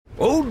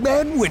Old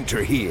Man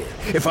Winter here.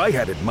 If I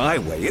had it my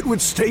way, it would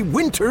stay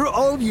winter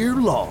all year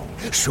long.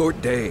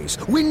 Short days,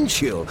 wind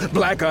chill,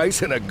 black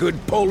ice, and a good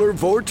polar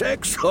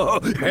vortex.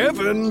 Oh,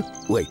 heaven!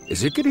 Wait,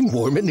 is it getting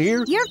warm in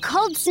here? Your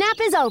cold snap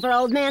is over,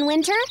 Old Man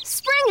Winter.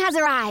 Spring has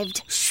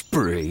arrived.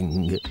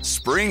 Spring.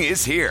 Spring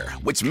is here,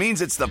 which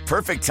means it's the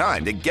perfect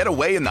time to get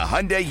away in the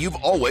Hyundai you've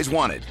always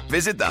wanted.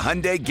 Visit the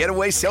Hyundai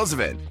Getaway Sales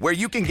Event, where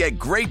you can get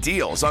great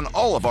deals on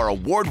all of our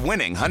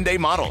award-winning Hyundai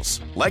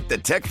models, like the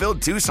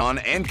tech-filled Tucson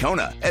and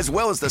Kona, as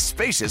well as the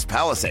spacious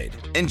Palisade.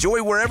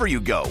 Enjoy wherever you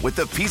go with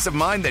the peace of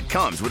mind that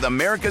comes with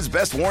America's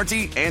best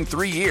warranty and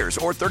 3 years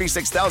or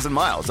 36,000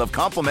 miles of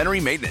complimentary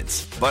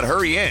maintenance. But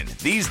hurry in,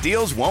 these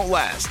deals won't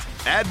last.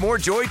 Add more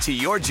joy to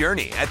your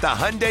journey at the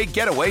Hyundai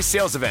Getaway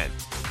Sales Event.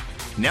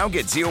 Now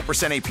get 0%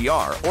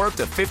 APR or up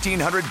to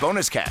 $1,500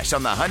 bonus cash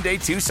on the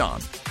Hyundai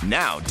Tucson.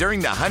 Now,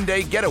 during the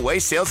Hyundai Getaway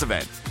Sales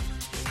Event.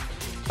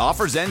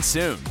 Offers end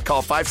soon.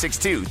 Call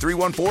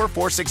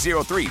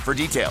 562-314-4603 for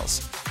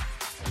details.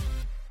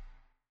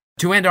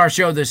 To end our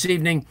show this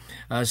evening,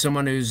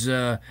 someone who's,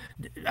 I'll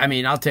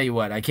tell you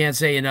what, I can't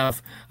say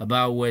enough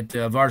about what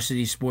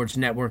Varsity Sports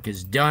Network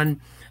has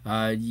done.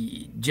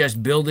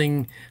 Just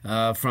building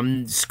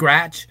from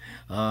scratch.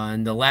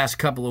 In the last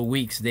couple of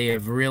weeks, they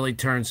have really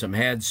turned some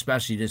heads,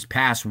 especially this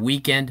past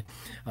weekend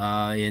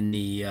in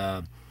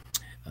the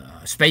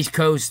Space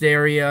Coast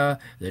area,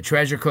 the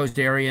Treasure Coast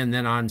area, and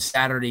then on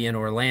Saturday in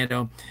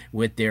Orlando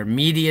with their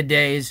media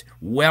days,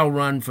 well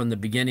run from the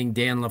beginning.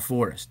 Dan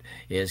LaForest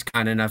is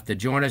kind enough to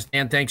join us.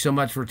 Dan, thanks so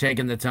much for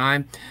taking the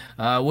time,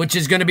 which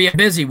is going to be a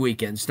busy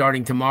weekend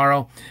starting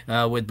tomorrow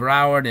with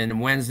Broward,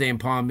 and Wednesday in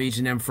Palm Beach,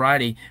 and then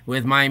Friday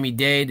with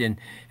Miami-Dade, and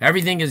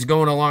everything is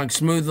going along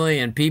smoothly,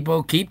 and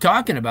people keep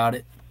talking about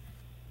it.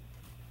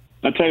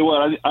 I tell you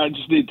what, I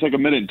just need to take a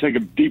minute and take a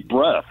deep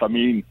breath. I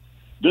mean,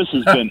 this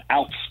has been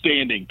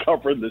outstanding,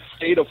 covering the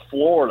state of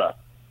Florida.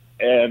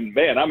 And,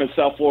 man, I'm in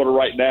South Florida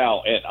right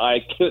now, and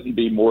I couldn't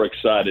be more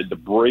excited to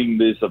bring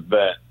this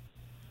event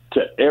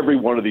to every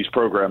one of these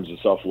programs in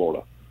South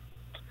Florida.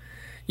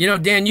 You know,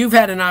 Dan, you've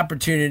had an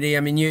opportunity. I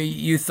mean,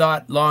 you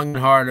thought long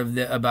and hard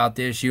about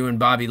this. You and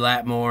Bobby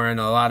Latmore and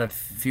a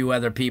few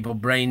other people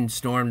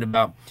brainstormed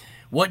about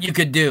what you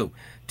could do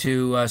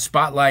to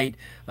spotlight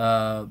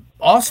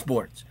all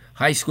sports.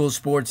 High school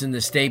sports in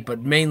the state,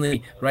 but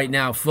mainly right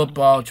now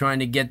football, trying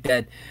to get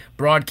that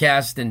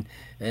broadcast and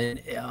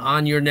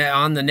on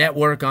the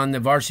network, on the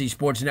Varsity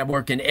Sports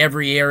Network in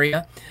every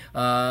area.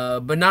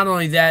 But not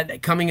only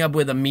that, coming up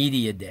with a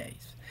media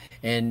days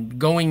and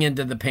going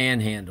into the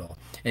Panhandle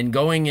and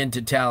going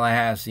into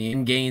Tallahassee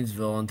and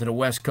Gainesville and to the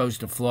west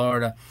coast of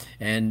Florida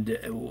and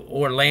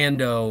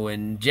Orlando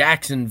and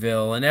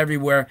Jacksonville and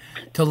everywhere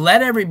to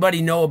let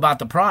everybody know about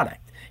the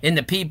product and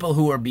the people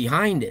who are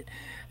behind it.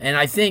 And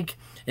I think,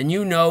 and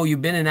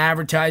you've been in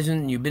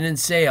advertising, you've been in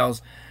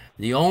sales,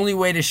 the only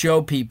way to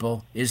show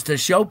people is to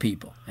show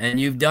people. And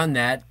you've done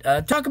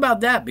that. Talk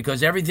about that,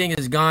 because everything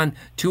has gone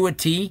to a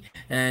T,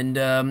 and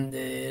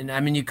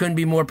you couldn't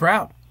be more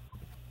proud.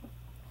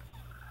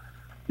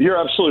 You're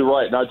absolutely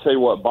right. And I tell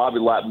you what, Bobby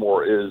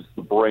Latmore is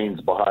the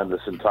brains behind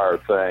this entire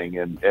thing.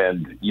 And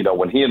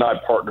when he and I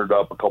partnered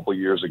up a couple of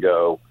years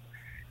ago,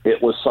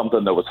 it was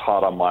something that was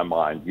hot on my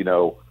mind.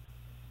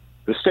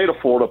 The state of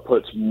Florida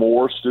puts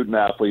more student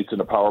athletes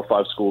into Power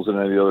 5 schools than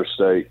any other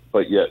state,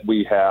 but yet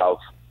we have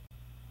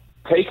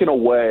taken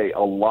away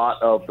a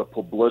lot of the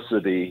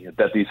publicity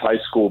that these high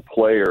school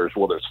players,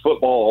 whether it's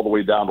football all the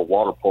way down to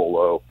water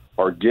polo,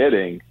 are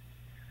getting.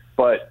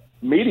 But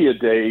media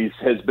days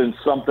has been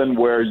something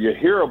where you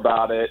hear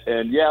about it,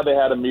 and they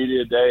had a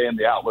media day and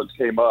the outlets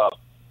came up.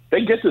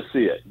 They get to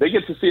see it. They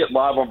get to see it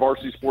live on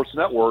Varsity Sports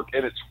Network,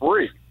 and it's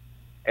free.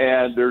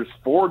 And there's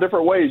 4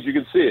 different ways you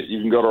can see it.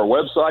 You can go to our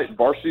website,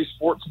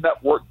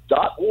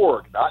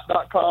 varsitysportsnetwork.org,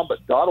 not .com, but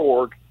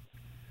 .org.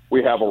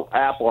 We have an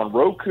app on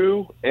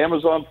Roku,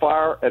 Amazon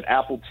Fire, and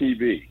Apple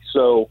TV.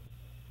 So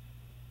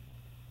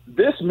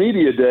this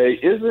media day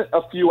isn't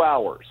a few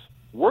hours.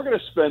 We're going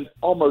to spend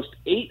almost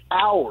 8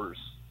 hours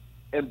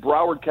in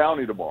Broward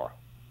County tomorrow.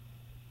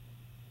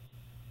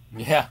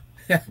 Yeah.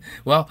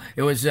 Well,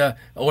 it was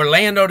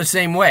Orlando the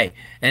same way,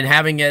 and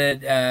having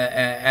it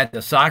at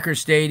the soccer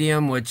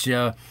stadium, which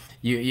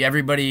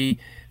everybody,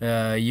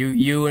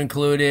 you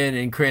included,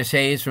 and Chris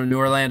Hayes from the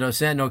Orlando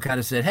Sentinel kind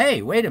of said,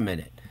 hey, wait a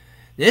minute.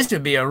 This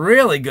would be a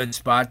really good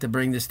spot to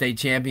bring the state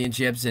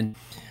championships. And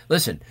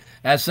listen,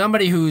 as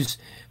somebody who's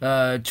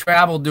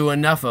traveled to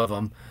enough of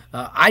them,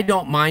 I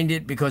don't mind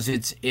it because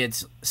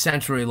it's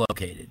centrally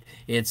located.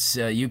 It's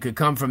you could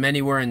come from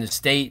anywhere in the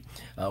state.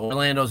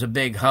 Orlando's a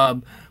big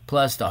hub.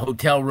 Plus, the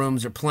hotel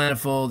rooms are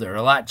plentiful. They're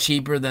a lot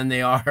cheaper than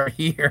they are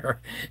here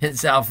in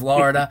South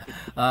Florida.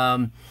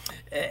 And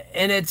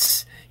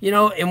it's,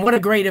 and what a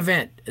great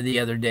event the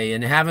other day.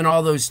 And having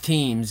all those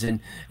teams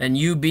and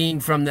you being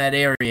from that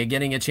area,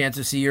 getting a chance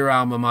to see your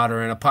alma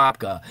mater in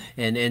Apopka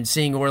and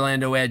seeing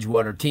Orlando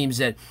Edgewater, teams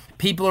that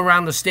people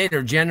around the state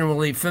are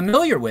generally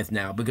familiar with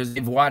now because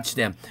they've watched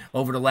them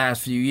over the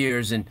last few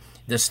years. And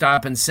the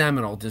stop in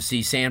Seminole to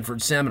see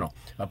Sanford Seminole,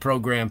 a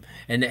program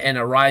and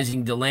a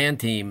rising DeLand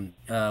team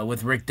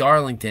with Rick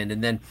Darlington,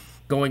 and then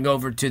going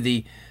over to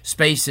the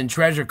Space and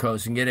Treasure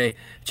Coast and get a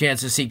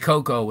chance to see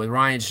Coco with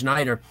Ryan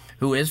Schneider,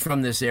 who is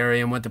from this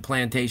area and went to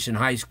Plantation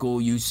High School,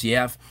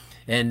 UCF,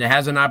 and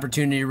has an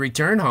opportunity to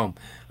return home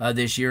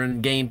this year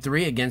in Game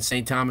 3 against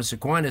St. Thomas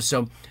Aquinas.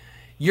 So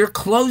you're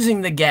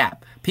closing the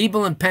gap.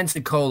 People in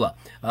Pensacola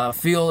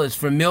feel as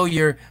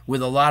familiar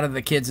with a lot of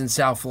the kids in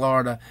South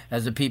Florida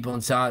as the people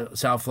in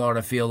South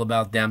Florida feel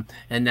about them,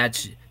 and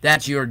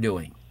that's your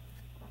doing.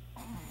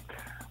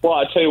 Well,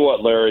 I tell you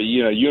what, Larry,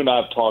 you and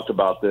I have talked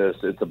about this.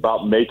 It's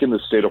about making the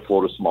state of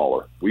Florida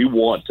smaller. We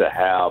want to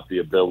have the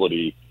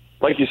ability,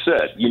 like you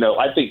said,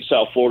 I think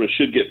South Florida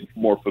should get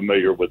more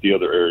familiar with the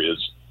other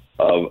areas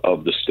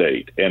of the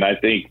state. And I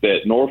think that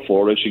North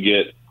Florida should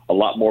get a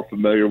lot more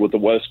familiar with the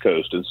West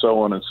Coast and so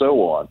on and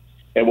so on.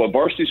 And what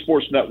Varsity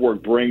Sports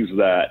Network brings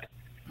that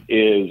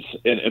is,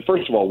 and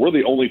first of all, we're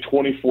the only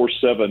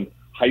 24/7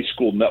 high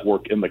school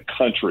network in the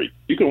country.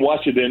 You can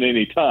watch it in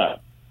any time.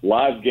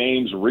 Live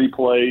games,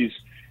 replays,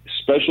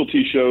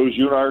 specialty shows.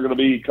 You and I are going to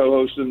be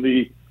co-hosting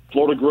the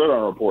Florida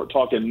Gridiron Report,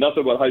 talking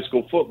nothing but high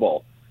school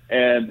football.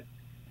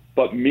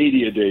 But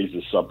media days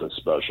is something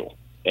special.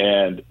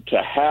 And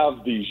to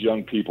have these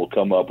young people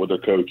come up with their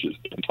coaches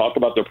and talk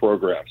about their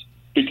programs,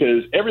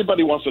 because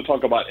everybody wants to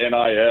talk about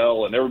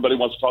NIL and everybody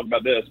wants to talk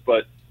about this,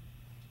 but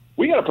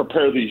we got to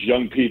prepare these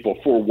young people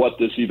for what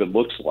this even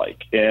looks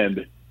like.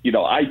 And,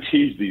 I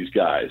tease these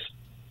guys.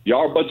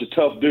 Y'all are a bunch of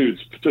tough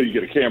dudes until you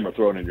get a camera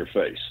thrown in your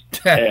face.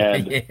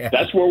 And yeah.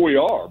 That's where we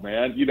are,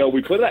 man.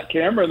 We put that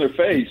camera in their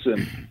face,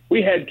 and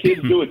we had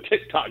kids doing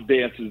TikTok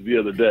dances the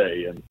other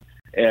day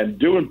and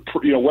doing,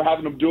 we're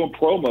having them doing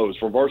promos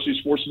for Varsity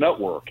Sports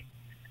Network.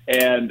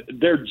 And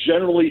they're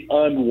generally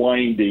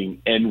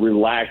unwinding and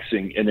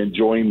relaxing and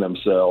enjoying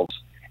themselves.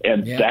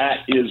 And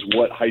that is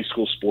what high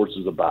school sports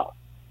is about.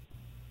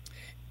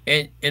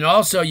 And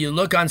also, you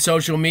look on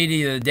social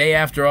media the day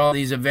after all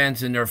these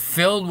events, and they're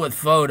filled with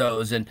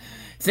photos and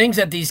things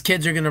that these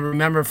kids are going to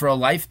remember for a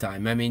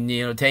lifetime. I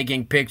mean,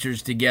 taking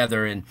pictures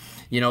together. And,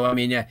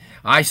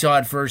 I saw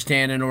it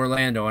firsthand in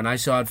Orlando, and I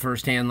saw it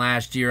firsthand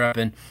last year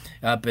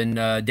up in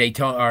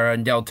Daytona or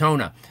in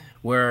Deltona,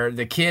 where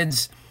the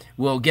kids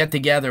will get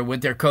together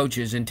with their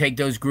coaches and take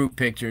those group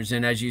pictures.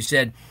 And as you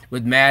said,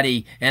 with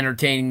Maddie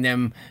entertaining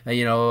them,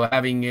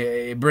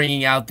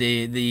 bringing out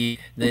the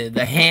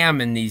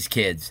ham in these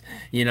kids,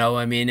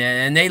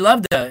 and they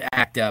love to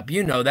act up,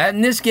 that.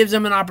 And this gives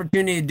them an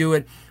opportunity to do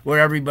it where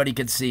everybody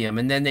could see them.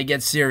 And then they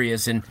get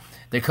serious, and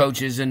the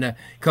coaches and the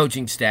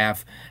coaching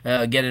staff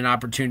get an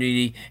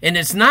opportunity. And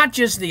it's not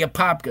just the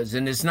Apopkas,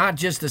 and it's not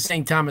just the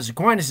St. Thomas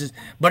Aquinas,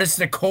 but it's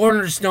the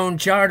Cornerstone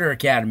Charter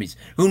Academies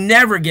who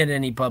never get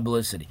any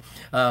publicity.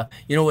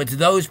 It's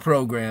those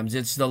programs.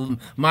 It's the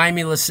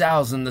Miami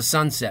LaSalle's and the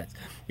Sunsets.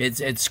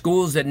 It's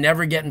schools that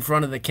never get in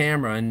front of the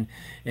camera,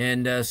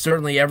 and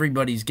certainly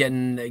everybody's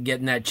getting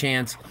that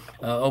chance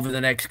over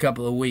the next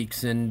couple of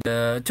weeks. And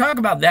talk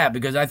about that,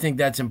 because I think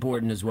that's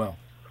important as well.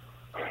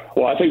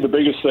 Well, I think the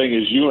biggest thing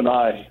is you and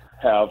I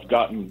have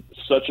gotten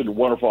such a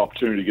wonderful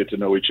opportunity to get to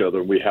know each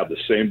other, and we have the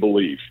same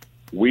belief.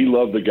 We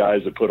love the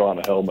guys that put on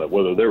a helmet,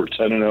 whether they were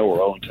 10-0 or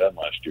 0-10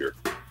 last year.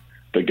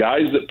 The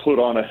guys that put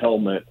on a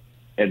helmet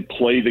and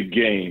play the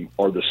game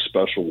are the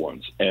special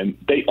ones, and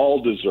they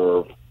all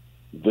deserve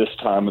this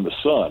time in the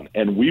sun.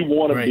 And we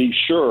want to be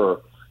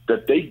sure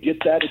that they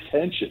get that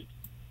attention.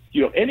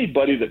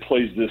 Anybody that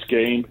plays this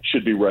game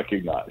should be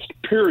recognized,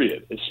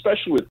 period,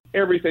 especially with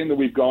everything that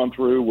we've gone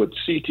through with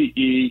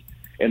CTE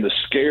and the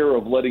scare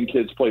of letting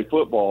kids play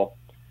football.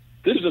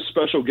 This is a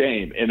special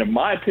game. And in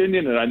my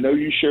opinion, and I know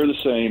you share the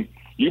same,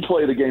 you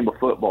play the game of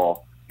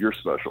football, you're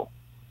special.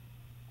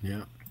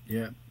 Yeah.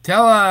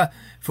 Tell,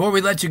 before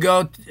we let you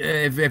go,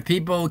 if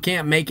people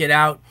can't make it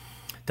out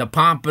to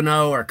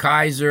Pompano or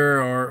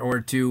Kaiser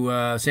or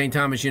to St.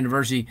 Thomas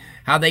University,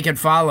 how they can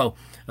follow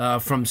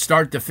from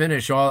start to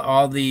finish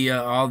all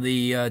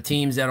the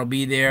teams that'll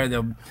be there.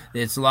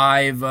 It's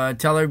live.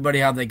 Tell everybody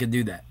how they can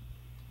do that.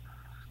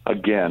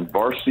 Again,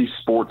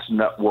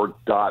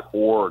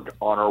 VarsitySportsNetwork.org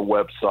on our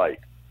website.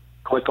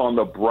 Click on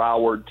the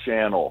Broward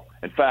channel.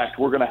 In fact,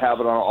 we're going to have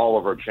it on all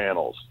of our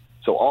channels.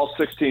 So all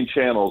 16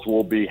 channels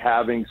will be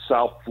having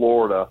South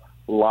Florida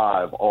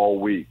live all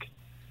week.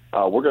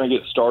 We're going to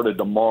get started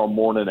tomorrow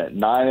morning at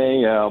 9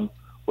 a.m.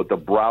 with the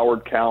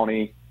Broward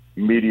County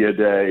Media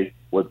Day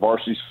with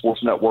Varsity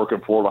Sports Network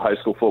and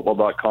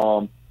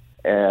FloridaHighSchoolFootball.com.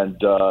 And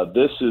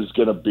this is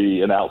going to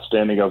be an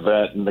outstanding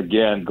event. And,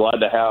 again, glad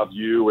to have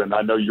you. And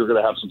I know you're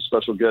going to have some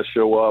special guests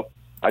show up.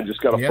 I just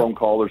got a phone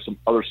call. There's some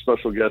other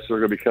special guests that are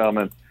going to be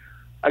coming.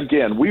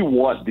 Again, we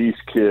want these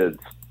kids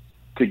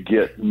to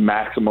get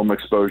maximum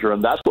exposure,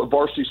 and that's what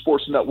Varsity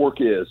Sports Network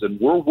is. And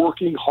we're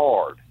working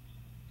hard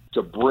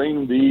to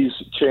bring these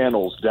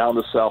channels down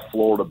to South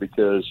Florida,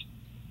 because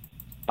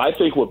I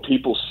think when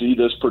people see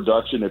this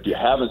production, if you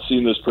haven't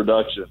seen this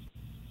production,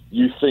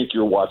 you think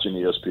you're watching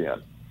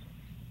ESPN.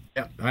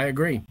 Yeah, I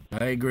agree.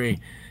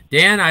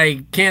 Dan,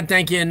 I can't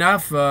thank you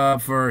enough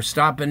for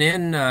stopping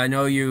in. I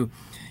know you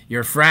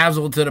you're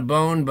frazzled to the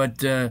bone,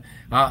 but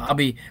I'll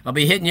be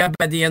hitting you up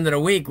at the end of the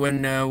week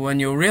when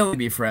you'll really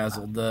be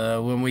frazzled.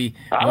 When we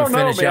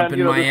finish up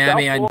in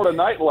Miami. South Florida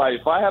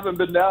nightlife. I haven't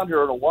been down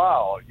here in a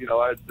while.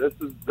 This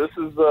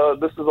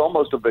is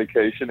almost a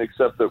vacation,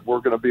 except that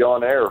we're going to be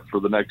on air for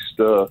the next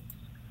 24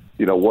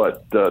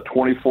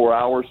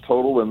 hours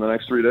total in the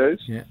next 3 days.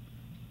 Yeah.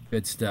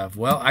 Good stuff.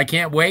 Well, I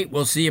can't wait.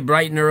 We'll see you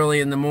bright and early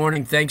in the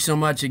morning. Thanks so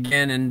much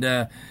again, and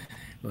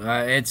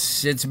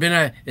it's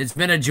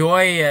been a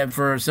joy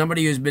for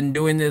somebody who's been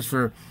doing this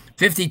for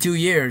 52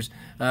 years.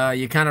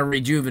 You kind of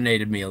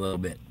rejuvenated me a little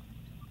bit.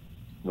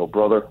 No,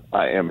 brother,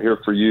 I am here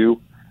for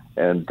you,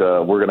 and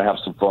we're going to have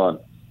some fun.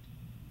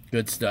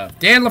 Good stuff.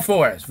 Dan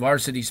LaForest,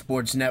 Varsity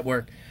Sports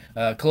Network,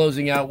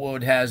 closing out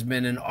what has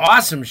been an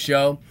awesome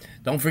show.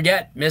 Don't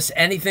forget, miss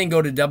anything,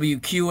 go to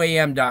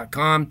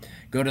WQAM.com.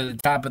 Go to the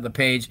top of the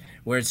page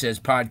where it says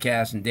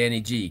podcast, and Danny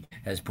G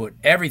has put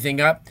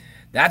everything up.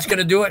 That's going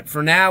to do it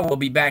for now. We'll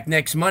be back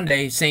next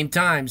Monday, same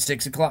time,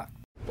 6 o'clock.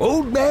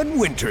 Old Man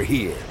Winter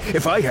here.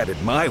 If I had it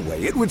my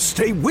way, it would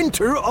stay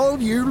winter all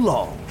year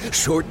long.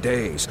 Short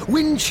days,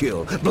 wind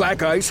chill,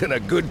 black ice, and a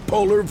good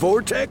polar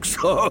vortex.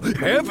 Oh,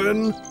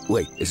 heaven.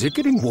 Wait, is it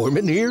getting warm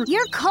in here?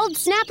 Your cold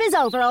snap is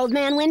over, Old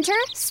Man Winter.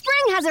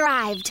 Spring has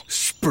arrived.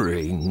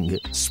 Spring.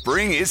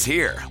 Spring is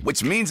here,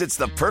 which means it's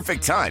the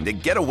perfect time to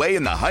get away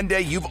in the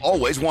Hyundai you've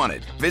always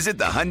wanted. Visit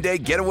the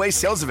Hyundai Getaway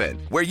Sales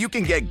Event, where you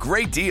can get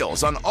great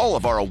deals on all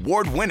of our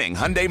award-winning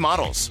Hyundai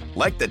models,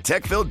 like the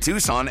tech-filled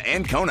Tucson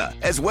and Kona,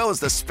 as well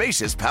as the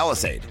spacious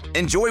Palisade.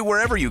 Enjoy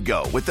wherever you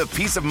go with the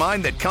peace of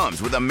mind that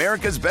comes with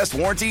America's best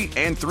warranty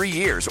and 3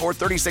 years or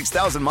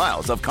 36,000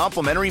 miles of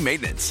complimentary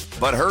maintenance.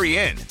 But hurry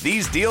in,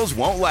 these deals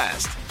won't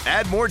last.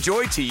 Add more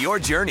joy to your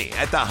journey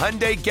at the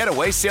Hyundai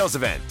Getaway Sales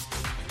Event.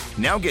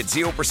 Now get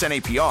 0%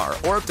 APR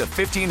or up to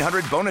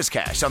 $1,500 bonus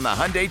cash on the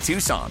Hyundai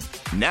Tucson.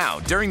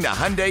 Now, during the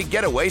Hyundai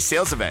Getaway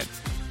Sales Event.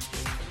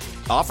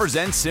 Offers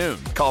end soon.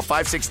 Call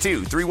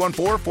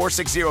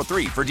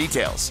 562-314-4603 for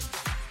details.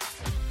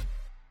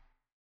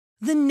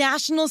 The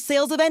national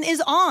sales event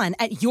is on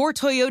at your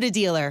Toyota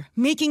dealer,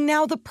 making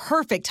now the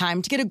perfect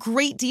time to get a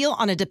great deal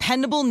on a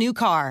dependable new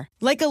car.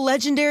 Like a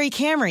legendary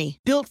Camry,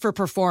 built for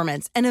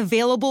performance and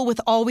available with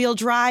all-wheel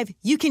drive,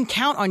 you can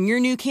count on your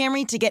new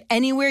Camry to get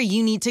anywhere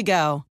you need to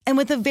go. And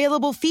with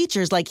available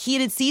features like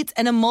heated seats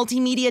and a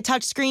multimedia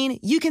touchscreen,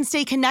 you can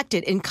stay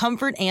connected in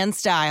comfort and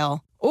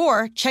style.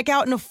 Or check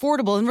out an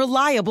affordable and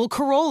reliable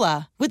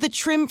Corolla with a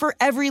trim for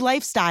every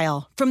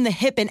lifestyle. From the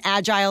hip and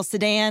agile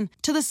sedan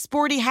to the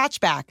sporty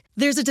hatchback,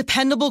 there's a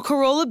dependable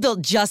Corolla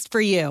built just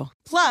for you.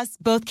 Plus,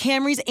 both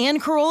Camrys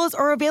and Corollas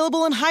are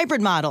available in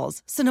hybrid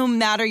models, so no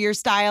matter your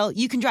style,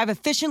 you can drive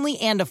efficiently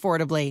and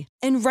affordably.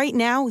 And right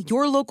now,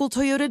 your local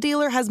Toyota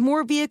dealer has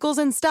more vehicles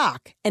in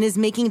stock and is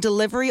making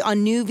delivery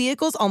on new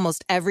vehicles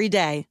almost every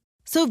day.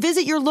 So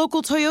visit your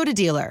local Toyota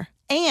dealer.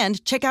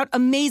 And check out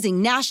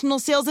amazing national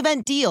sales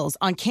event deals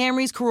on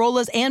Camrys,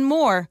 Corollas, and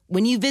more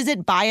when you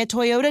visit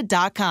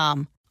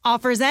buyatoyota.com.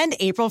 Offers end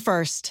April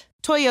 1st.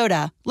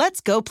 Toyota,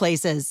 let's go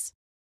places.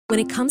 When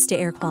it comes to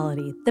air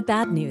quality, the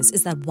bad news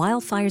is that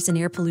wildfires and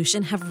air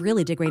pollution have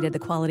really degraded the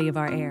quality of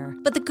our air.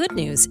 But the good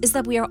news is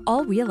that we are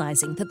all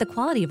realizing that the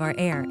quality of our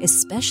air,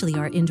 especially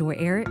our indoor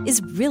air, is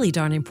really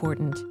darn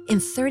important. In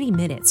 30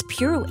 minutes,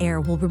 Puro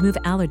Air will remove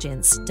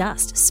allergens,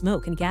 dust,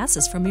 smoke, and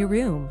gases from your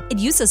room. It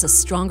uses a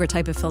stronger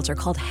type of filter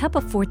called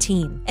HEPA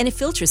 14, and it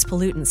filters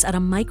pollutants at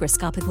a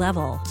microscopic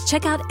level.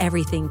 Check out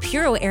everything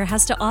Puro Air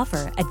has to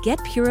offer at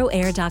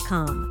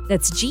getpuroair.com.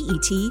 That's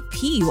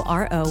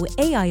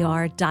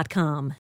GETPUROAIR.com.